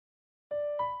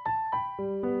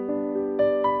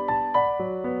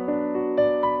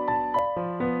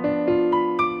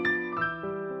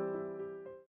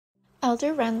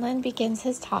Elder Renlund begins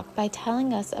his talk by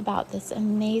telling us about this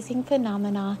amazing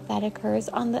phenomena that occurs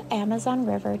on the Amazon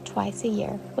River twice a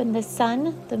year. When the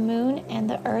sun, the moon, and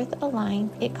the earth align,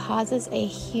 it causes a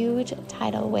huge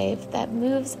tidal wave that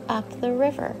moves up the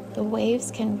river. The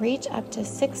waves can reach up to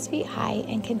 6 feet high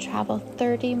and can travel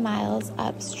 30 miles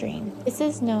upstream. This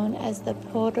is known as the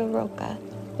Podoroka,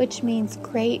 which means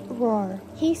great roar.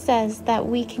 He says that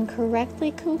we can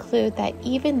correctly conclude that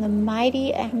even the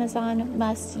mighty Amazon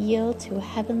must yield to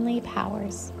heavenly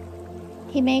powers.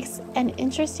 He makes an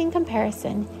interesting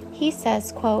comparison. He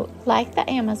says, quote, "Like the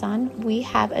Amazon, we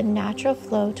have a natural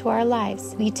flow to our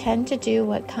lives. We tend to do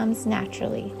what comes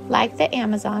naturally. Like the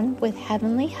Amazon, with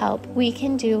heavenly help, we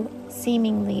can do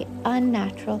seemingly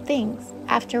unnatural things.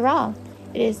 After all,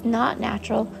 it is not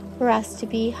natural for us to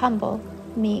be humble,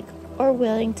 meek, or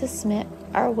willing to submit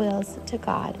our wills to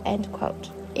God," end quote.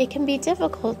 It can be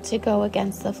difficult to go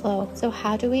against the flow, so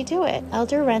how do we do it?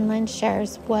 Elder Renlund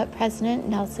shares what President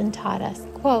Nelson taught us.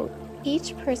 Quote,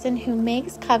 "Each person who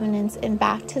makes covenants in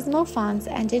baptismal fonts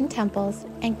and in temples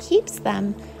and keeps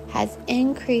them has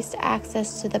increased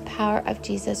access to the power of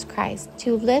Jesus Christ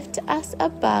to lift us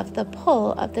above the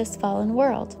pull of this fallen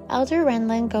world." Elder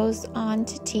Renlund goes on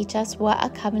to teach us what a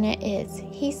covenant is.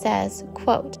 He says,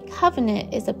 quote,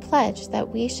 "Covenant is a pledge that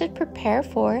we should prepare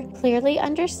for, clearly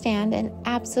understand, and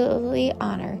absolutely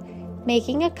honor.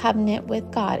 Making a covenant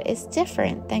with God is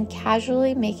different than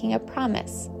casually making a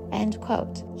promise," end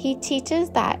quote. He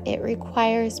teaches that it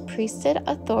requires priesthood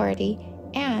authority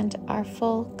and our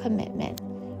full commitment.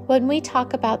 When we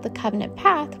talk about the covenant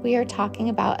path, we are talking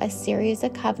about a series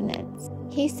of covenants.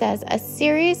 He says a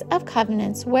series of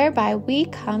covenants whereby we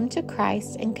come to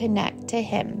Christ and connect to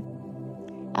Him.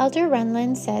 Elder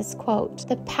Renlund says, quote,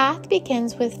 "The path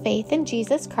begins with faith in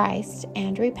Jesus Christ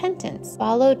and repentance,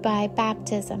 followed by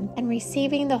baptism and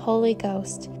receiving the Holy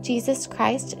Ghost. Jesus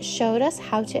Christ showed us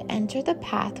how to enter the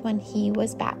path when He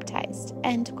was baptized,"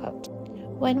 end quote.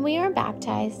 When we are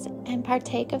baptized and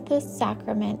partake of this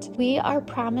sacrament, we are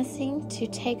promising to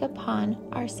take upon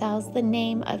ourselves the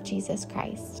name of Jesus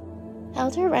Christ.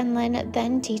 Elder Renlund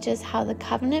then teaches how the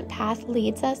covenant path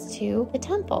leads us to the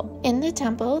temple. In the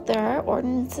temple, there are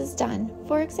ordinances done.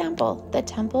 For example, the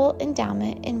temple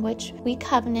endowment, in which we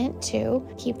covenant to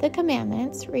keep the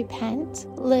commandments, repent,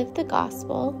 live the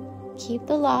gospel, keep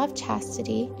the law of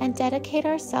chastity, and dedicate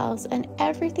ourselves and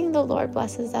everything the Lord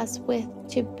blesses us with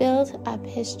to build up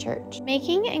His church.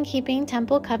 Making and keeping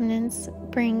temple covenants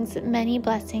brings many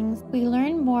blessings. We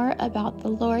learn more about the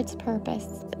Lord's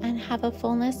purpose and have a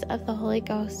fullness of the Holy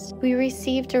Ghost. We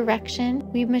receive direction,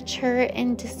 we mature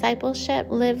in discipleship,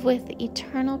 live with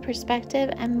eternal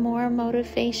perspective and more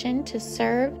motivation to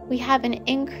serve. We have an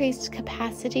increased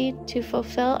capacity to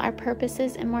fulfill our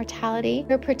purposes in mortality.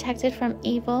 We're protected from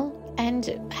evil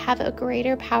and have a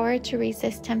greater power to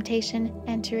resist temptation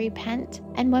and to repent.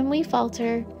 And when we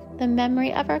falter, the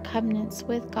memory of our covenants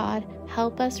with God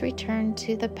help us return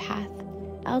to the path.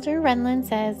 Elder Renlund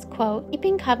says, quote,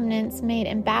 "Keeping covenants made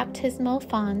in baptismal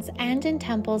fonts and in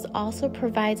temples also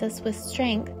provides us with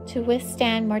strength to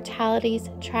withstand mortality's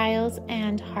trials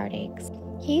and heartaches."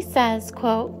 He says,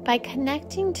 quote, "By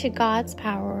connecting to God's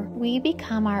power, we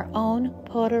become our own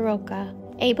Podoroka,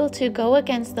 able to go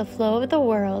against the flow of the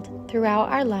world throughout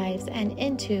our lives and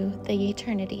into the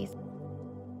eternities."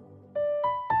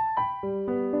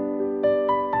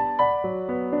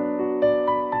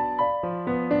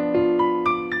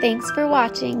 Thanks for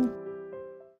watching.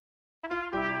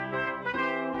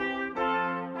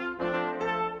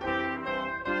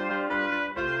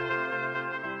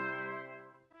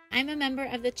 I'm a member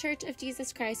of the Church of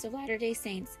Jesus Christ of Latter-day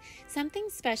Saints. Something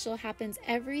special happens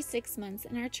every 6 months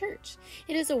in our church.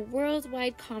 It is a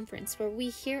worldwide conference where we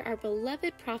hear our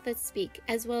beloved prophets speak,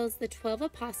 as well as the 12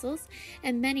 apostles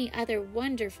and many other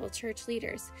wonderful church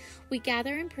leaders. We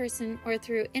gather in person or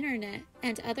through internet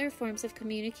and other forms of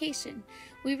communication.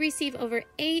 We receive over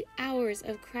 8 hours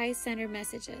of Christ-centered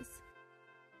messages.